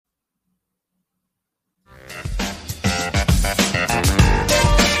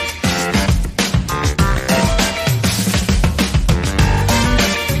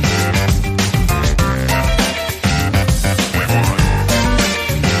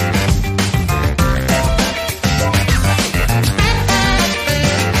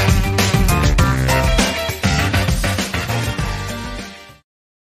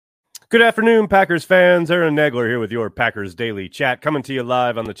Good afternoon, Packers fans. Aaron Nagler here with your Packers Daily Chat, coming to you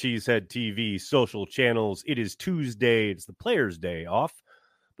live on the Cheesehead TV social channels. It is Tuesday. It's the Players' Day off,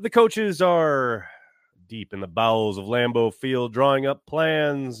 but the coaches are deep in the bowels of Lambeau Field, drawing up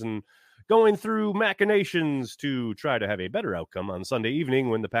plans and going through machinations to try to have a better outcome on Sunday evening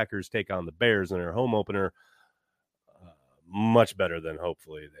when the Packers take on the Bears in their home opener. Much better than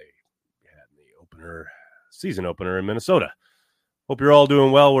hopefully they had in the season opener in Minnesota. Hope you're all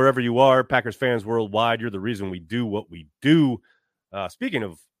doing well wherever you are. Packers fans worldwide, you're the reason we do what we do. Speaking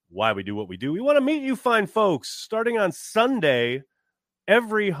of why we do what we do, we want to meet you fine folks. Starting on Sunday,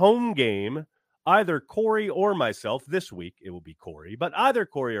 every home game, either Corey or myself, this week it will be Corey, but either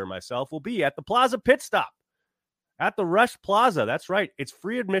Corey or myself will be at the Plaza Pit Stop at the Rush Plaza. That's right. It's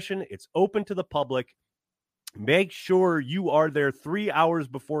free admission. It's open to the public. Make sure you are there 3 hours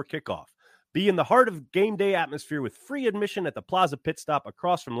before kickoff. Be in the heart of game day atmosphere with free admission at the Plaza Pit Stop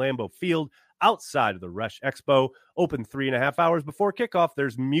across from Lambeau Field, outside of the Rush Expo. Open 3.5 hours before kickoff.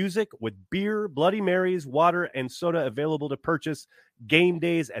 There's music with beer, Bloody Marys, water, and soda available to purchase. Game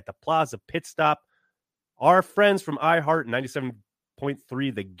days at the Plaza Pit Stop. Our friends from iHeart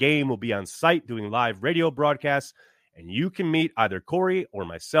 97.3 The Game will be on site doing live radio broadcasts, and you can meet either Corey or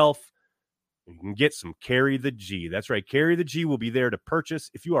myself. You can get some Carry the G. That's right. Carry the G will be there to purchase.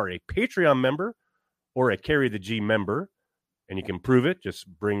 If you are a Patreon member or a Carry the G member, and you can prove it, just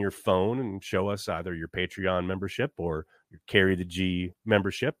bring your phone and show us either your Patreon membership or your Carry the G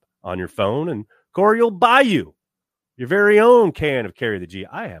membership on your phone, and Corey will buy you your very own can of Carry the G.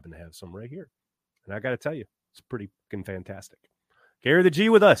 I happen to have some right here, and I got to tell you, it's pretty fucking fantastic. Carry the G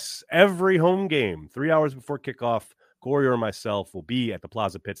with us every home game, 3 hours before kickoff. Corey or myself will be at the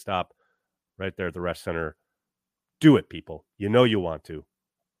Plaza Pit Stop right there at the Rush Center. Do it, people. You know you want to.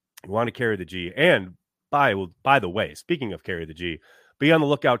 You want to carry the G. And by the way, speaking of Carry the G, be on the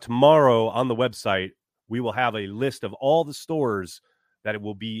lookout tomorrow on the website. We will have a list of all the stores that it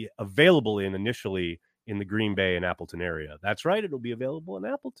will be available in initially in the Green Bay and Appleton area. That's right. It'll be available in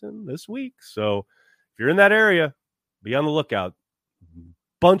Appleton this week. So if you're in that area, be on the lookout.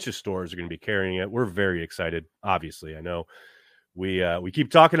 Bunch of stores are going to be carrying it. We're very excited. Obviously, I know. We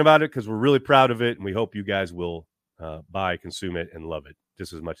keep talking about it because we're really proud of it, and we hope you guys will buy, consume it, and love it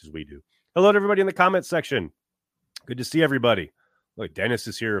just as much as we do. Hello to everybody in the comments section. Good to see everybody. Look, Dennis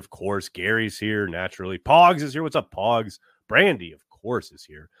is here, of course. Gary's here, naturally. Pogs is here. What's up, Pogs? Brandy, of course, is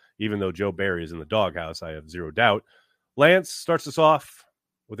here. Even though Joe Barry is in the doghouse, I have zero doubt. Lance starts us off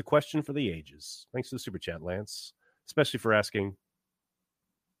with a question for the ages. Thanks for the super chat, Lance, especially for asking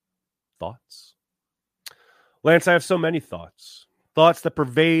thoughts. Lance, I have so many thoughts that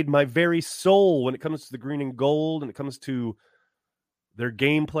pervade my very soul when it comes to the green and gold, and it comes to their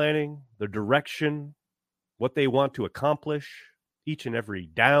game planning, their direction, what they want to accomplish, each and every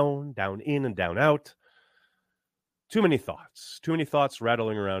down in and down out. Too many thoughts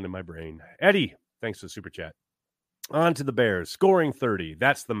rattling around in my brain. Eddie, thanks for the super chat. On to the Bears, scoring 30.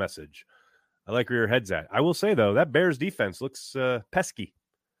 That's the message. I like where your head's at. I will say, though, that Bears defense looks pesky.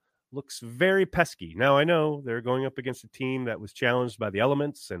 Looks very pesky. Now, I know they're going up against a team that was challenged by the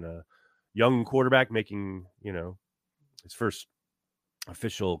elements and a young quarterback making, his first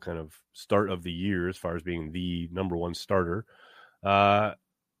official kind of start of the year as far as being the number one starter. And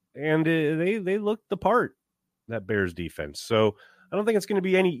they looked the part, that Bears defense. So I don't think it's going to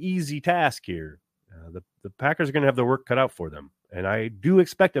be any easy task here. The Packers are going to have their work cut out for them. And I do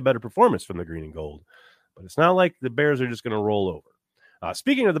expect a better performance from the green and gold. But it's not like the Bears are just going to roll over.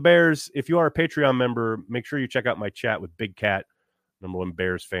 Speaking of the Bears, if you are a Patreon member, make sure you check out my chat with Big Cat, number one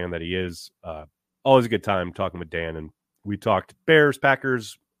Bears fan that he is. Always a good time talking with Dan. And we talked Bears,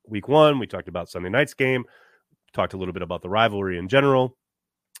 Packers, week 1. We talked about Sunday night's game. Talked a little bit about the rivalry in general.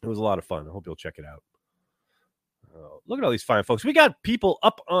 It was a lot of fun. I hope you'll check it out. Look at all these fine folks. We got people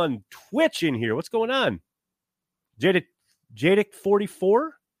up on Twitch in here. What's going on? Jadic44?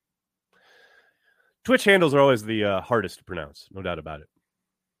 Twitch handles are always the hardest to pronounce, no doubt about it.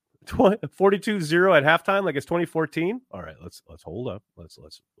 42-0 at halftime, like it's 2014. All right, let's hold up. Let's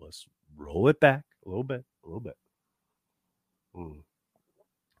roll it back a little bit.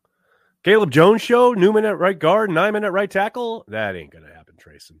 Caleb Jones show, Newman at right guard, Nyman at right tackle. That ain't gonna happen,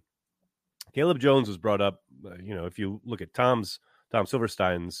 Trayson. Caleb Jones was brought up. If you look at Tom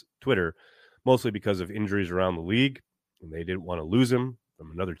Silverstein's Twitter, mostly because of injuries around the league, and they didn't want to lose him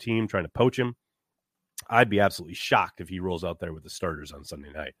from another team trying to poach him. I'd be absolutely shocked if he rolls out there with the starters on Sunday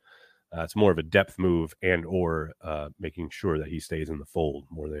night. It's more of a depth move and or making sure that he stays in the fold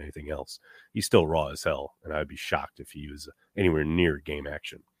more than anything else. He's still raw as hell, and I'd be shocked if he was anywhere near game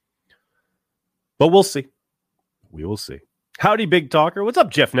action. But we'll see. We will see. Howdy, Big Talker. What's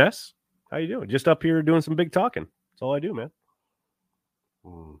up, Jeff Ness? How you doing? Just up here doing some big talking. That's all I do, man.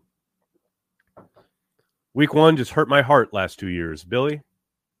 Week 1 just hurt my heart last 2 years. Billy,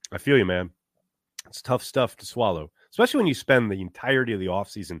 I feel you, man. It's tough stuff to swallow, especially when you spend the entirety of the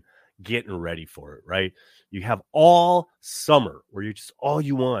offseason getting ready for it, right? You have all summer where you just all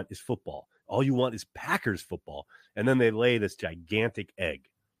you want is football. All you want is Packers football. And then they lay this gigantic egg.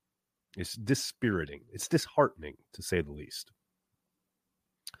 It's dispiriting. It's disheartening, to say the least.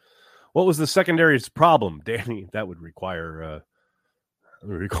 What was the secondary's problem, Danny? That would require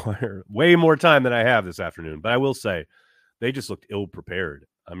way more time than I have this afternoon. But I will say, they just looked ill-prepared.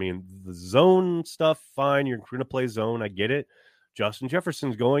 I mean, the zone stuff, fine. You're going to play zone. I get it. Justin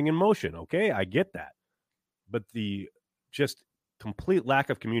Jefferson's going in motion. Okay, I get that. But the just complete lack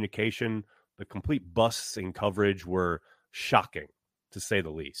of communication, the complete busts in coverage were shocking, to say the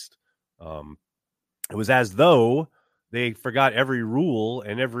least. It was as though they forgot every rule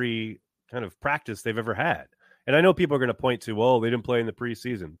and every kind of practice they've ever had. And I know people are going to point to, well, they didn't play in the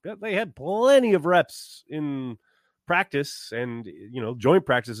preseason. They had plenty of reps in practice and, joint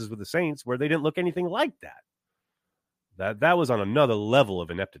practices with the Saints where they didn't look anything like that. That was on another level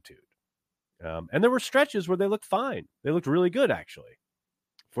of ineptitude. And there were stretches where they looked fine. They looked really good, actually,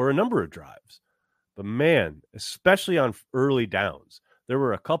 for a number of drives. But, man, especially on early downs, there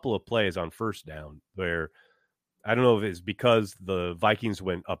were a couple of plays on first down where I don't know if it's because the Vikings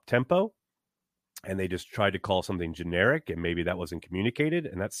went up-tempo and they just tried to call something generic and maybe that wasn't communicated.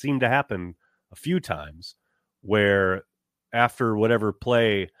 And that seemed to happen a few times where after whatever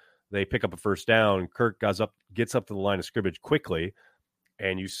play they pick up a first down, Kirk gets up to the line of scrimmage quickly,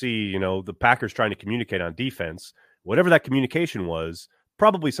 and you see, the Packers trying to communicate on defense. Whatever that communication was,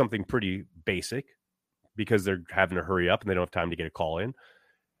 probably something pretty basic because they're having to hurry up and they don't have time to get a call in.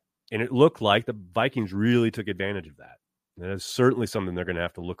 And it looked like the Vikings really took advantage of that. And that's certainly something they're going to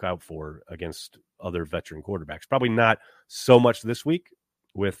have to look out for against other veteran quarterbacks. Probably not so much this week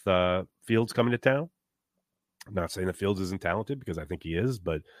with Fields coming to town. I'm not saying that Fields isn't talented because I think he is,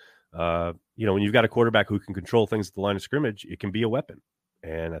 but when you've got a quarterback who can control things at the line of scrimmage, it can be a weapon.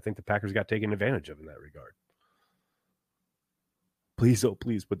 And I think the Packers got taken advantage of in that regard. Please, oh,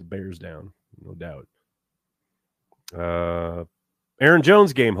 please put the Bears down. No doubt. Aaron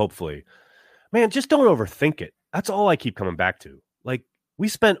Jones game, hopefully. Man, just don't overthink it. That's all I keep coming back to. Like, we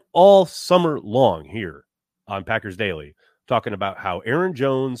spent all summer long here on Packers Daily talking about how Aaron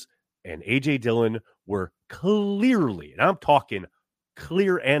Jones and A.J. Dillon were clearly, and I'm talking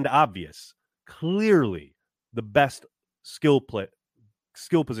clear and obvious, clearly the best skill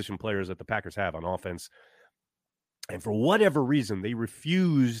position players that the Packers have on offense. And for whatever reason, they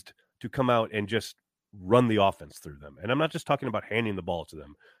refused to come out and just run the offense through them. And I'm not just talking about handing the ball to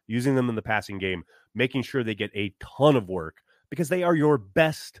them, using them in the passing game, making sure they get a ton of work because they are your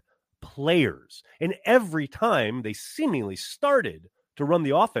best players. And every time they seemingly started to run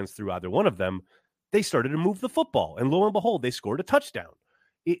the offense through either one of them, they started to move the football. And lo and behold, they scored a touchdown.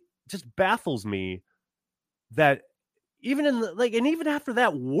 It just baffles me that even even after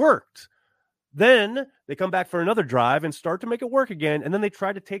that worked, then they come back for another drive and start to make it work again. And then they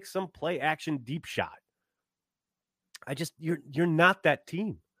try to take some play action deep shot. You're not that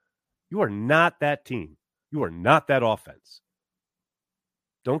team. You are not that team. You are not that offense.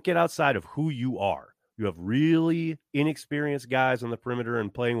 Don't get outside of who you are. You have really inexperienced guys on the perimeter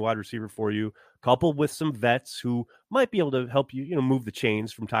and playing wide receiver for you, coupled with some vets who might be able to help you, move the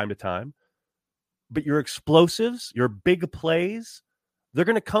chains from time to time. But your explosives, your big plays, they're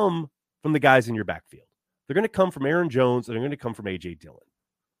going to come from the guys in your backfield. They're going to come from Aaron Jones, and they're going to come from A.J. Dillon.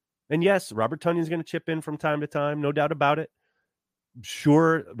 And yes, Robert Tunyon's going to chip in from time to time, no doubt about it.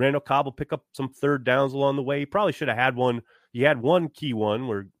 Sure, Randall Cobb will pick up some third downs along the way. He probably should have had one. He had one key one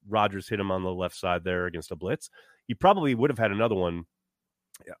where Rodgers hit him on the left side there against a blitz. He probably would have had another one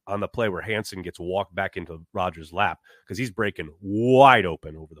on the play where Hansen gets walked back into Rodgers' lap because he's breaking wide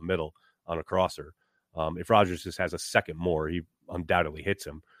open over the middle on a crosser. If Rodgers just has a second more, he undoubtedly hits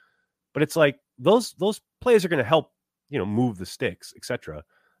him. But it's like those plays are going to help, move the sticks, etc.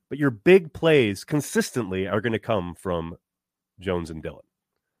 But your big plays consistently are going to come from Jones and Dillon.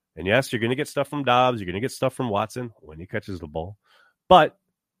 And yes, you're going to get stuff from Dobbs. You're going to get stuff from Watson when he catches the ball. But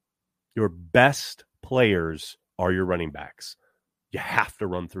your best players are your running backs. You have to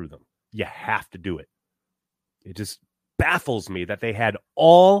run through them. You have to do it. It just baffles me that they had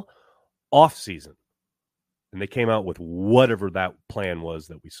all offseason and they came out with whatever that plan was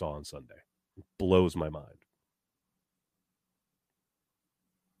that we saw on Sunday. It blows my mind.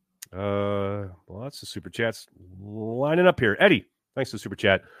 Lots of super chats lining up here. Eddie, thanks for the super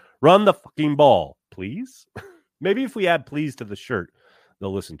chat. Run the fucking ball, please. Maybe if we add please to the shirt,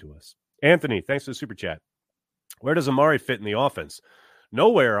 they'll listen to us. Anthony, thanks for the super chat. Where does Amari fit in the offense?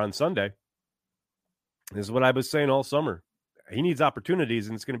 Nowhere on Sunday. This is what I was saying all summer. He needs opportunities,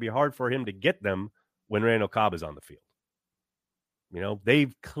 and it's going to be hard for him to get them when Randall Cobb is on the field. They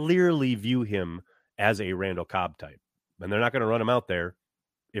clearly view him as a Randall Cobb type, and they're not going to run him out there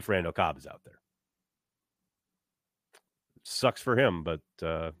if Randall Cobb is out there. It sucks for him, but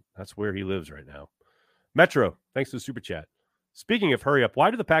that's where he lives right now. Metro, thanks for the super chat. Speaking of hurry up, why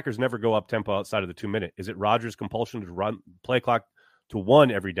do the Packers never go up tempo outside of the 2 minute? Is it Rodgers' compulsion to run play clock to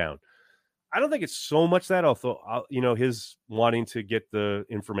 1 every down? I don't think it's so much that, although, his wanting to get the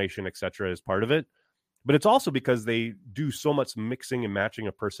information, etc., is part of it. But it's also because they do so much mixing and matching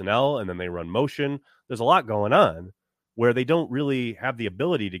of personnel, and then they run motion. There's a lot going on where they don't really have the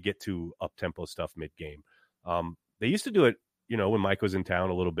ability to get to up-tempo stuff mid-game. They used to do it, when Mike was in town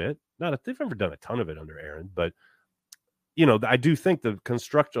a little bit. They've never done a ton of it under Aaron, but, I do think the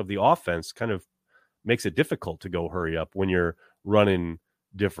construct of the offense kind of makes it difficult to go hurry up when you're running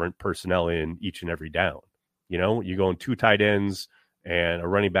different personnel in each and every down. You go in 2 tight ends and a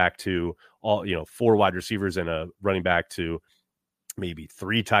running back to all, 4 wide receivers and a running back to maybe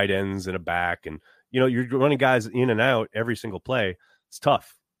 3 tight ends and a back. And, you're running guys in and out every single play. It's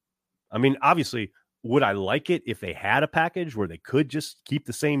tough. I mean, obviously, would I like it if they had a package where they could just keep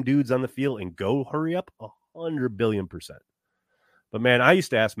the same dudes on the field and go hurry up? 100 billion%. But man, I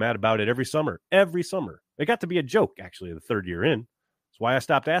used to ask Matt about it every summer. It got to be a joke, actually, the 3rd year in. That's why I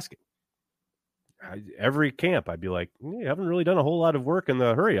stopped asking. Every camp, I'd be like, you haven't really done a whole lot of work in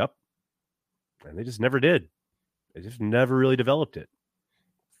the hurry up. And they just never did. They just never really developed it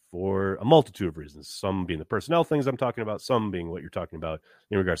for a multitude of reasons. Some being the personnel things I'm talking about, some being what you're talking about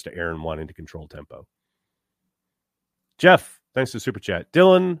in regards to Aaron wanting to control tempo. Jeff, thanks for the super chat.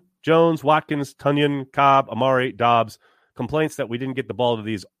 Dylan, Jones, Watkins, Tunyon, Cobb, Amari, Dobbs. Complaints that we didn't get the ball to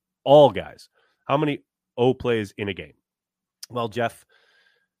these all guys. How many O plays in a game? Well, Jeff,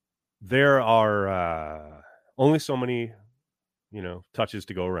 there are only so many, touches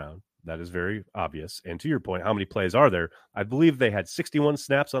to go around. That is very obvious. And to your point, how many plays are there? I believe they had 61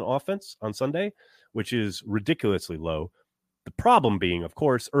 snaps on offense on Sunday, which is ridiculously low. The problem being, of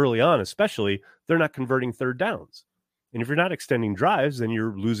course, early on, especially, they're not converting 3rd downs. And if you're not extending drives, then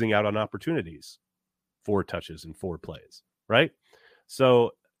you're losing out on opportunities. 4 touches and 4 plays, right?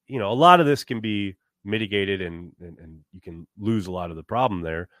 So, a lot of this can be mitigated and you can lose a lot of the problem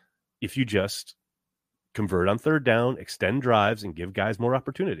there if you just convert on 3rd down, extend drives, and give guys more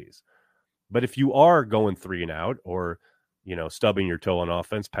opportunities. But if you are going 3 and out or, stubbing your toe on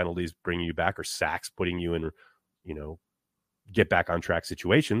offense, penalties bringing you back, or sacks putting you in, get back on track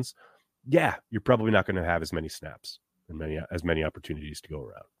situations, yeah, you're probably not going to have as many snaps and as many opportunities to go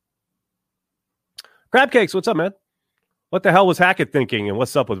around. Crab Cakes, what's up, man? What the hell was Hackett thinking, and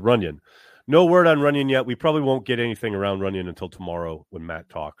what's up with Runyon? No word on Runyon yet. We probably won't get anything around Runyon until tomorrow when Matt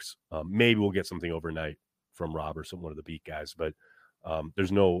talks. Maybe we'll get something overnight from Rob or one of the beat guys, but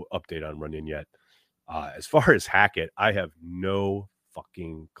there's no update on Runyon yet. As far as Hackett, I have no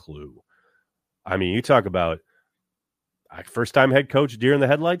fucking clue. I mean, you talk about first-time head coach deer in the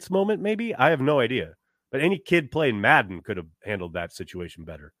headlights moment, maybe? I have no idea. But any kid playing Madden could have handled that situation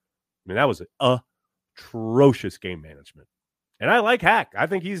better. I mean, that was atrocious game management. And I like Hack. I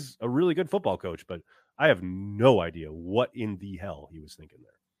think he's a really good football coach, but I have no idea what in the hell he was thinking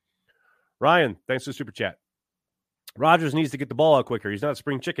there. Ryan, thanks for the super chat. Rodgers needs to get the ball out quicker. He's not a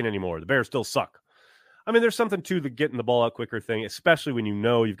spring chicken anymore. The Bears still suck. I mean, there's something to the getting the ball out quicker thing, especially when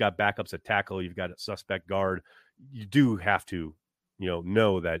you've got backups at tackle, you've got a suspect guard. You do have to,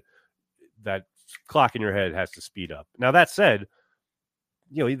 know that clock in your head has to speed up. Now, that said,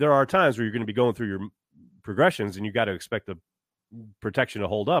 there are times where you're going to be going through your progressions and you got to expect the protection to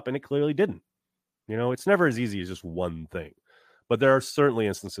hold up, and it clearly didn't. It's never as easy as just one thing. But there are certainly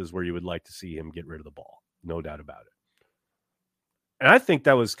instances where you would like to see him get rid of the ball. No doubt about it. And I think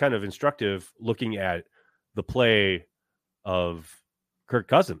that was kind of instructive looking at the play of Kirk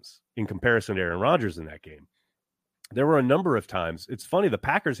Cousins in comparison to Aaron Rodgers in that game. There were a number of times. It's funny, the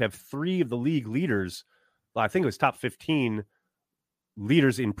Packers have 3 of the league leaders. Well, I think it was top 15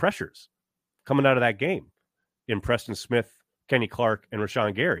 leaders in pressures coming out of that game in Preston Smith, Kenny Clark, and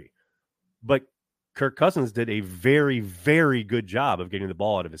Rashawn Gary. But Kirk Cousins did a very, very good job of getting the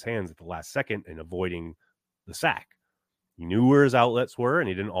ball out of his hands at the last second and avoiding the sack. He knew where his outlets were, and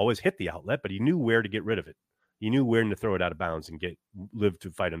he didn't always hit the outlet, but he knew where to get rid of it. He knew when to throw it out of bounds and live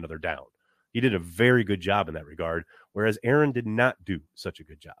to fight another down. He did a very good job in that regard, whereas Aaron did not do such a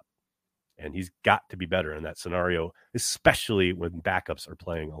good job. And he's got to be better in that scenario, especially when backups are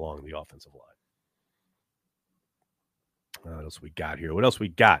playing along the offensive line. What else we got here? What else we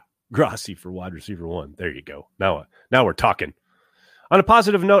got? Grassi for wide receiver 1. There you go. Now we're talking. On a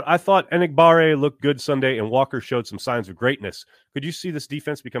positive note, I thought Enigbare looked good Sunday and Walker showed some signs of greatness. Could you see this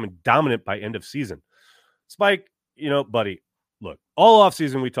defense becoming dominant by end of season? Spike, buddy, look, all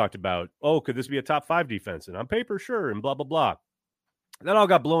offseason we talked about, could this be a top 5 defense? And on paper, sure, and blah, blah, blah. That all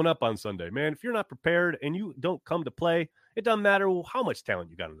got blown up on Sunday. Man, if you're not prepared and you don't come to play, it doesn't matter how much talent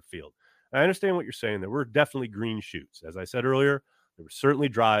you got on the field. I understand what you're saying. There were definitely green shoots. As I said earlier, there were certainly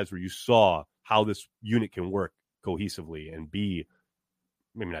drives where you saw how this unit can work cohesively and be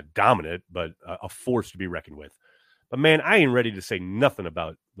maybe not dominant, but a force to be reckoned with. But, man, I ain't ready to say nothing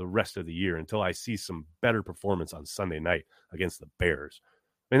about the rest of the year until I see some better performance on Sunday night against the Bears.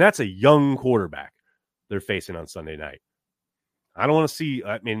 I mean, that's a young quarterback they're facing on Sunday night. I don't want to see –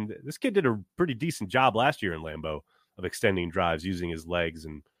 I mean, this kid did a pretty decent job last year in Lambeau of extending drives, using his legs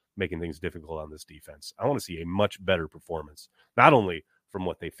and making things difficult on this defense. I want to see a much better performance, not only from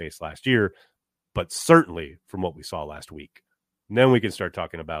what they faced last year, but certainly from what we saw last week. And then we can start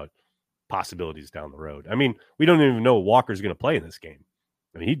talking about possibilities down the road. I mean, we don't even know Walker's going to play in this game.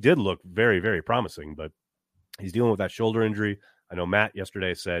 I mean, he did look very, very promising, but he's dealing with that shoulder injury. I know Matt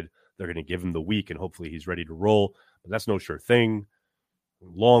yesterday said they're going to give him the week and hopefully he's ready to roll, but that's no sure thing.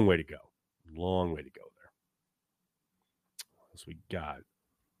 Long way to go. Long way to go there. What else we got?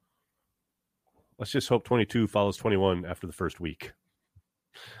 Let's just hope 22 follows 21 after the first week.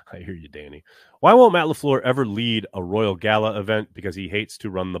 I hear you, Danny. Why won't Matt LaFleur ever lead a Royal Gala event? Because he hates to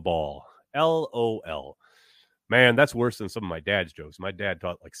run the ball. LOL. Man, that's worse than some of my dad's jokes. My dad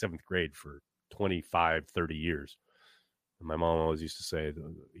taught like 7th grade for 25, 30 years. And my mom always used to say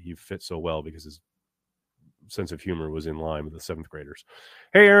that he fit so well because his sense of humor was in line with the 7th graders.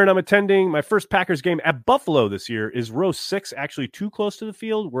 Hey, Aaron, I'm attending my first Packers game at Buffalo this year. Is row 6 actually too close to the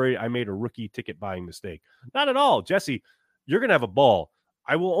field where I made a rookie ticket buying mistake? Not at all. Jesse, you're going to have a ball.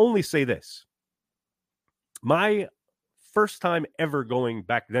 I will only say this. My first time ever going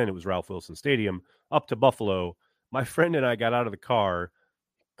back then, it was Ralph Wilson Stadium, up to Buffalo. My friend and I got out of the car,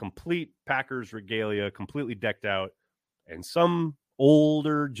 complete Packers regalia, completely decked out, and some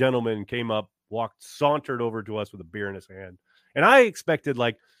older gentleman came up, sauntered over to us with a beer in his hand. And I expected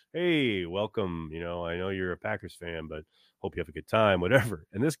like, hey, welcome. I know you're a Packers fan, but hope you have a good time, whatever.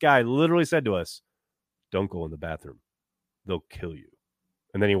 And this guy literally said to us, don't go in the bathroom. They'll kill you.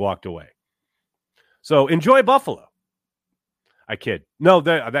 And then he walked away. So enjoy Buffalo. I kid. No,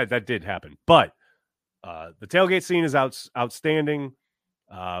 that did happen. But the tailgate scene is outstanding.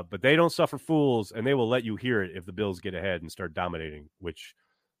 But they don't suffer fools, and they will let you hear it if the Bills get ahead and start dominating, which,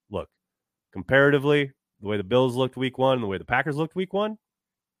 look, comparatively, the way the Bills looked week 1 and the way the Packers looked week 1,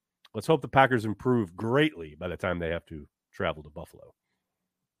 let's hope the Packers improve greatly by the time they have to travel to Buffalo.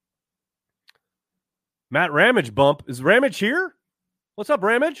 Matt Ramage bump. Is Ramage here? What's up,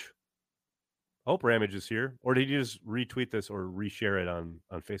 Ramage? I hope Ramage is here. Or did you just retweet this or reshare it on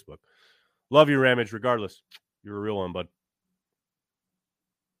Facebook? Love you, Ramage, regardless. You're a real one, bud.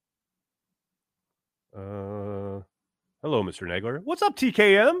 Hello, Mr. Nagler. What's up,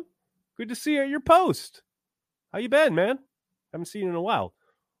 TKM? Good to see you at your post. How you been, man? Haven't seen you in a while.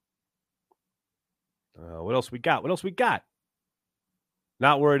 What else we got?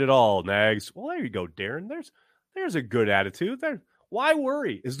 Not worried at all, Nags. Well, there you go, Darren. There's a good attitude there. Why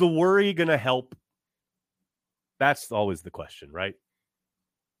worry? Is the worry going to help? That's always the question, right?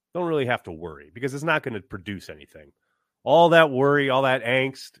 Don't really have to worry because it's not going to produce anything. All that worry, all that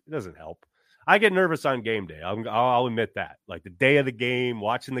angst, it doesn't help. I get nervous on game day. I'll admit that. Like the day of the game,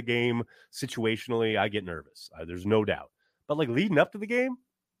 watching the game situationally, I get nervous. There's no doubt. But like leading up to the game,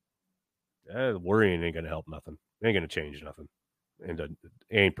 worrying ain't going to help nothing. It ain't going to change nothing. And it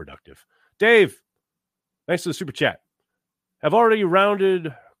ain't productive. Dave, thanks for the super chat. Have already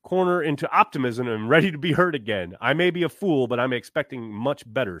rounded corner into optimism and ready to be heard again. I may be a fool, but I'm expecting much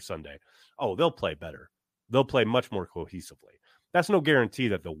better Sunday. Oh, they'll play better. They'll play much more cohesively. That's no guarantee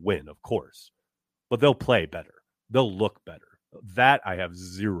that they'll win, of course, but they'll play better. They'll look better. That I have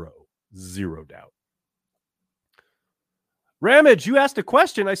zero doubt. Ramage, you asked a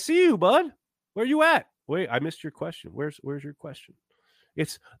question. I see you, bud. Where you at? Wait, I missed your question. Where's your question?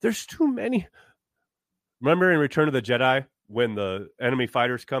 There's too many. Remember in Return of the Jedi when the enemy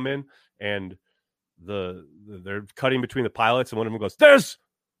fighters come in and they're cutting between the pilots and one of them goes, "There's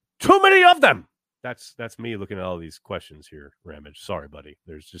too many of them." That's me looking at all these questions here, Ramage. Sorry, buddy.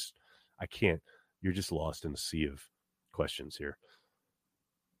 I can't. You're just lost in the sea of questions here.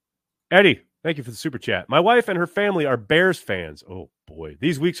 Eddie, thank you for the super chat. My wife and her family are Bears fans. Oh, boy.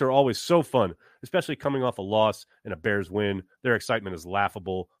 These weeks are always so fun, especially coming off a loss and a Bears win. Their excitement is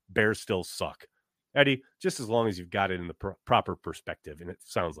laughable. Bears still suck. Eddie, just as long as you've got it in the proper perspective, and it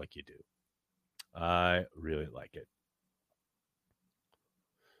sounds like you do. I really like it.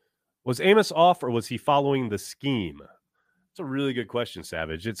 Was Amos off, or was he following the scheme? It's a really good question,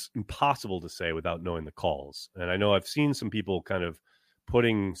 Savage. It's impossible to say without knowing the calls. And I know I've seen some people kind of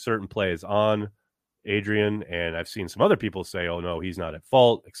putting certain plays on Adrian, and I've seen some other people say, oh, no, he's not at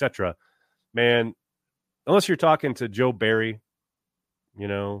fault, etc. Man, unless you're talking to Joe Barry,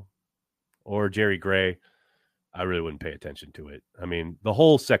 or Jerry Gray, I really wouldn't pay attention to it. I mean, the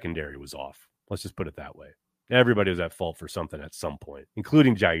whole secondary was off. Let's just put it that way. Everybody was at fault for something at some point,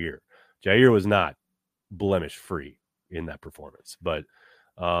 including Jair. Jair was not blemish-free in that performance. But,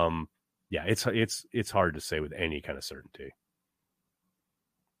 yeah, it's hard to say with any kind of certainty.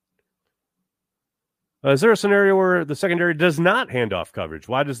 Is there a scenario where the secondary does not hand off coverage?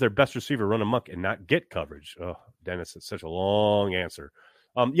 Why does their best receiver run amok and not get coverage? Oh, Dennis, it's such a long answer.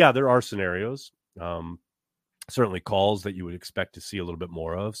 Yeah, there are scenarios. Certainly calls that you would expect to see a little bit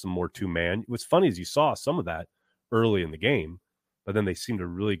more of, some more two-man. What's funny is you saw some of that early in the game, but then they seemed to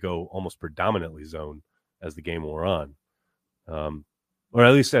really go almost predominantly zone as the game wore on. Or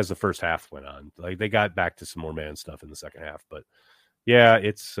at least as the first half went on. Like, they got back to some more man stuff in the second half. But, yeah,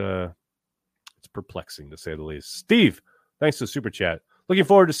 it's perplexing, to say the least. Steve, thanks to the Super Chat. Looking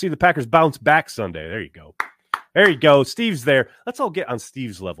forward to see the Packers bounce back Sunday. There you go. There you go. Steve's there. Let's all get on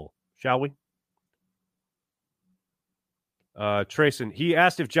Steve's level, shall we? Trayson, he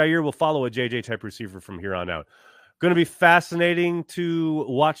asked if Jair will follow a JJ type receiver from here on out. Going to be fascinating to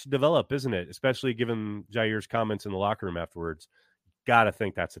watch develop, isn't it? Especially given Jair's comments in the locker room afterwards. Got to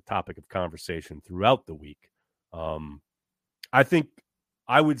think that's a topic of conversation throughout the week. I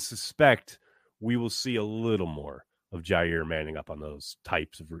would suspect we will see a little more of Jair manning up on those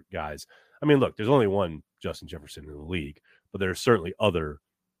types of guys. I mean, look, there's only one Justin Jefferson in the league, but there are certainly other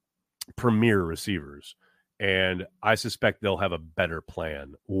premier receivers. And I suspect they'll have a better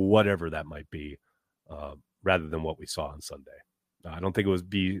plan, whatever that might be, rather than what we saw on Sunday. I don't think it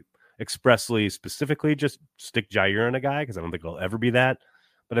would be expressly, specifically, just stick Jair on a guy, because I don't think it'll ever be that.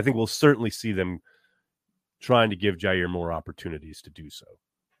 But I think we'll certainly see them trying to give Jair more opportunities to do so.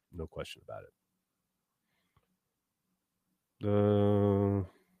 No question about it.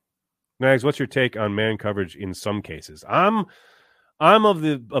 Mags, what's your take on man coverage in some cases? I'm of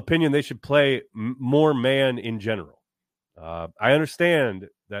the opinion they should play more man in general. I understand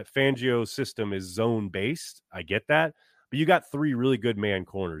that Fangio's system is zone-based. I get that. But you got three really good man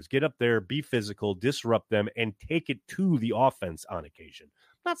corners. Get up there, be physical, disrupt them, and take it to the offense on occasion.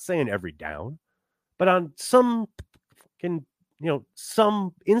 I'm not saying every down, but on some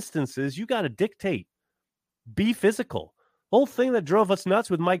instances, you got to dictate. Be physical. The whole thing that drove us nuts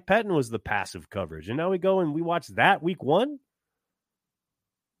with Mike Pettin was the passive coverage. And now we go and we watch that week one?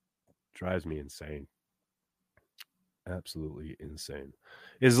 Drives me insane. Absolutely insane.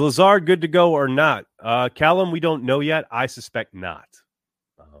 Is Lazard good to go or not? Callum, we don't know yet. I suspect not.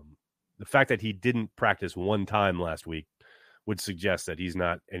 The fact that he didn't practice one time last week would suggest that he's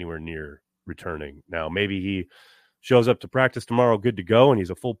not anywhere near returning. Now, maybe he shows up to practice tomorrow good to go and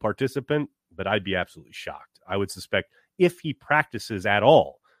he's a full participant, but I'd be absolutely shocked. I would suspect if he practices at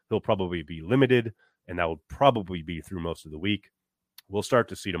all, he'll probably be limited, and that will probably be through most of the week. We'll start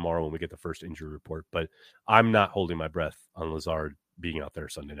to see tomorrow when we get the first injury report, but I'm not holding my breath on Lazard being out there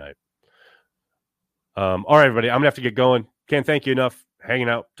Sunday night. All right, everybody, I'm going to have to get going. Can't thank you enough hanging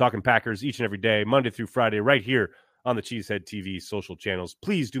out, talking Packers each and every day, Monday through Friday, right here on the Cheesehead TV social channels.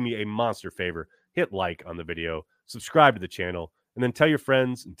 Please do me a monster favor. Hit like on the video, subscribe to the channel, and then tell your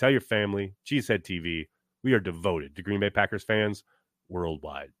friends and tell your family, Cheesehead TV, we are devoted to Green Bay Packers fans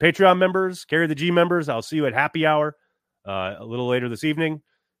worldwide. Patreon members, Carry the G members, I'll see you at happy hour a little later this evening.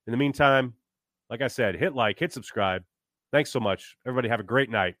 In the meantime, like I said, hit like, hit subscribe. Thanks so much. Everybody have a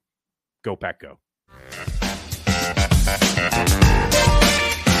great night. Go Pack Go.